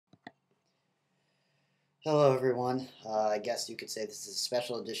Hello everyone. I guess you could say this is a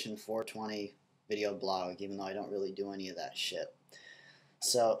special edition 420 video blog, even though I don't really do any of that shit.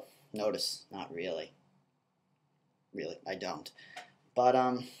 So, notice, not really. Really, I don't. But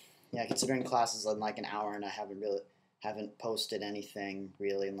yeah, considering class is in like an hour and I haven't posted anything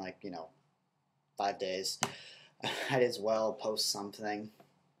really in like, 5 days, I'd as well post something.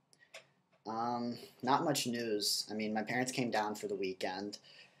 Not much news. I mean, my parents came down for the weekend.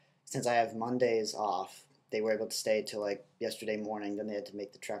 Since I have Mondays off, they were able to stay till like yesterday morning. Then they had to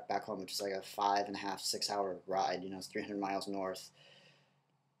make the trek back home, which is like a 5.5, 6 hour ride. It's 300 miles north.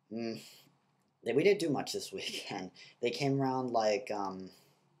 Mm. We didn't do much this weekend. They came around like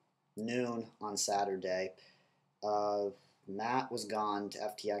noon on Saturday. Uh, Matt was gone to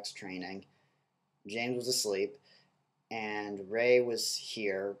FTX training. James was asleep, and Ray was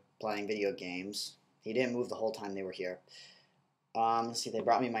here playing video games. He didn't move the whole time they were here. Let's see, they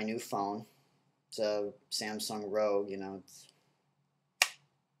brought me my new phone. It's a Samsung Rogue.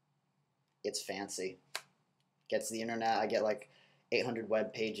 It's fancy. Gets the internet. I get like 800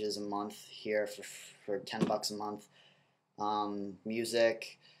 web pages a month here for $10 a month.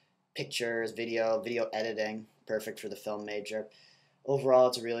 Music, pictures, video editing, perfect for the film major. Overall,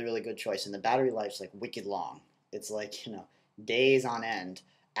 it's a really, really good choice, and the battery life's like wicked long. It's like days on end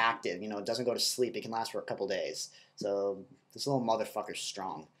active. It doesn't go to sleep. It can last for a couple days. So this little motherfucker's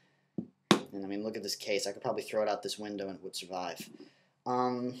strong. And I mean, look at this case. I could probably throw it out this window and it would survive.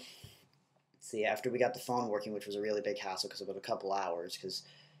 Let's see, after we got the phone working, which was a really big hassle because it was a couple hours, because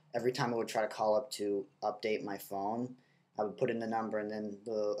every time I would try to call up to update my phone, I would put in the number and then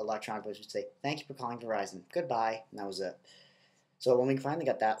the electronic voice would say, "Thank you for calling Verizon. Goodbye." And that was it. So when we finally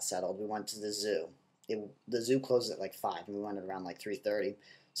got that settled, we went to the zoo. The zoo closes at like 5, and we went at around like 3:30.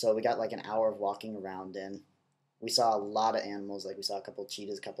 So we got like an hour of walking around in. We saw a lot of animals. Like we saw a couple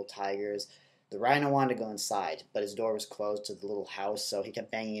cheetahs, a couple tigers. The rhino wanted to go inside, but his door was closed to the little house, so he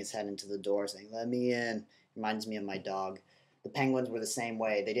kept banging his head into the door, saying, "Let me in." Reminds me of my dog. The penguins were the same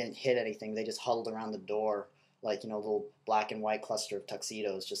way. They didn't hit anything. They just huddled around the door like, a little black and white cluster of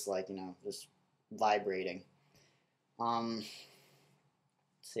tuxedos, just like, just vibrating. Um,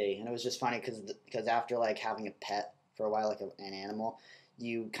 let's see. And it was just funny because after like having a pet for a while, like an animal,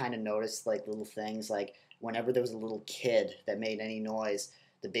 you kind of notice like little things like whenever there was a little kid that made any noise,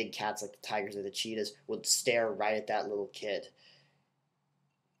 the big cats like the tigers or the cheetahs would stare right at that little kid.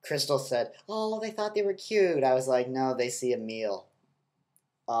 Crystal said, "Oh, they thought they were cute." I was like, "No, they see a meal."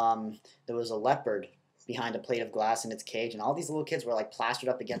 There was a leopard behind a plate of glass in its cage, and all these little kids were like plastered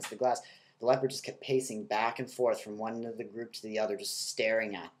up against the glass. The leopard just kept pacing back and forth from one end of the group to the other, just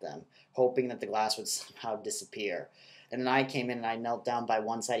staring at them, hoping that the glass would somehow disappear. And then I came in and I knelt down by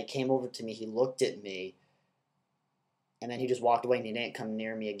one side. He came over to me, he looked at me, and then he just walked away and he didn't come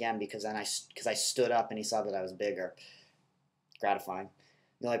near me again because I stood up and he saw that I was bigger. Gratifying.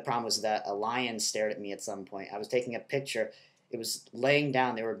 The only problem was that a lion stared at me at some point. I was taking a picture. It was laying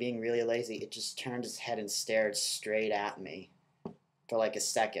down. They were being really lazy. It just turned its head and stared straight at me for like a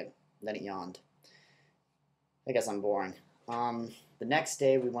second. Then it yawned. I guess I'm boring. The next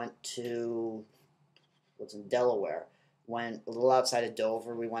day we went to what's in Delaware. Went a little outside of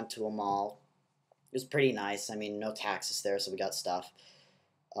Dover. We went to a mall. It was pretty nice. I mean, no taxes there, so we got stuff.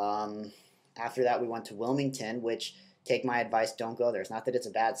 Um, After that, we went to Wilmington, which, take my advice, don't go there. It's not that it's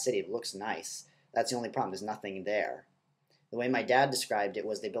a bad city, it looks nice. That's the only problem, there's nothing there. The way my dad described it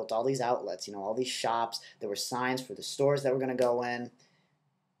was they built all these outlets, all these shops. There were signs for the stores that were going to go in.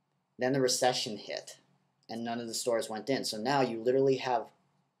 Then the recession hit, and none of the stores went in. So now you literally have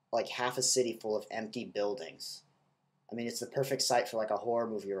like half a city full of empty buildings. I mean, it's the perfect site for like a horror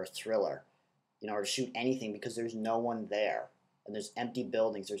movie or a thriller, or to shoot anything because there's no one there. And there's empty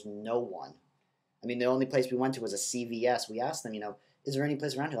buildings, there's no one. I mean, the only place we went to was a CVS. We asked them, is there any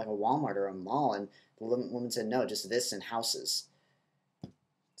place around here like a Walmart or a mall? And the woman said, no, just this and houses.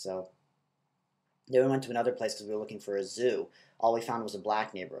 So then we went to another place because we were looking for a zoo. All we found was a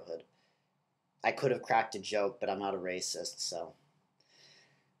black neighborhood. I could have cracked a joke, but I'm not a racist, so.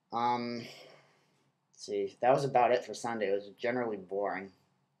 Let's see, that was about it for Sunday. It was generally boring.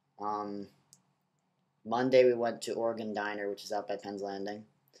 Um, Monday we went to Oregon Diner, which is out by Penn's Landing.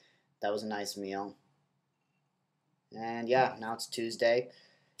 That was a nice meal. And yeah, now it's Tuesday.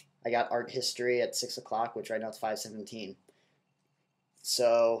 I got art history at 6 o'clock, which right now it's 5:17.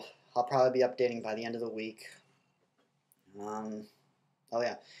 So I'll probably be updating by the end of the week. Oh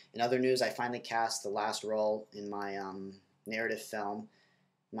yeah, in other news, I finally cast the last role in my narrative film.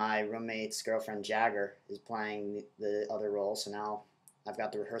 My roommate's girlfriend Jagger is playing the other role, so now I've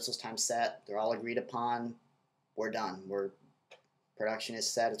got the rehearsals time set. They're all agreed upon. We're done. We're Production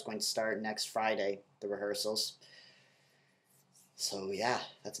is set. It's going to start next Friday, the rehearsals. So yeah,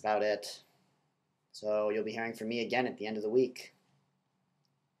 that's about it. So you'll be hearing from me again at the end of the week.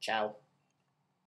 Ciao.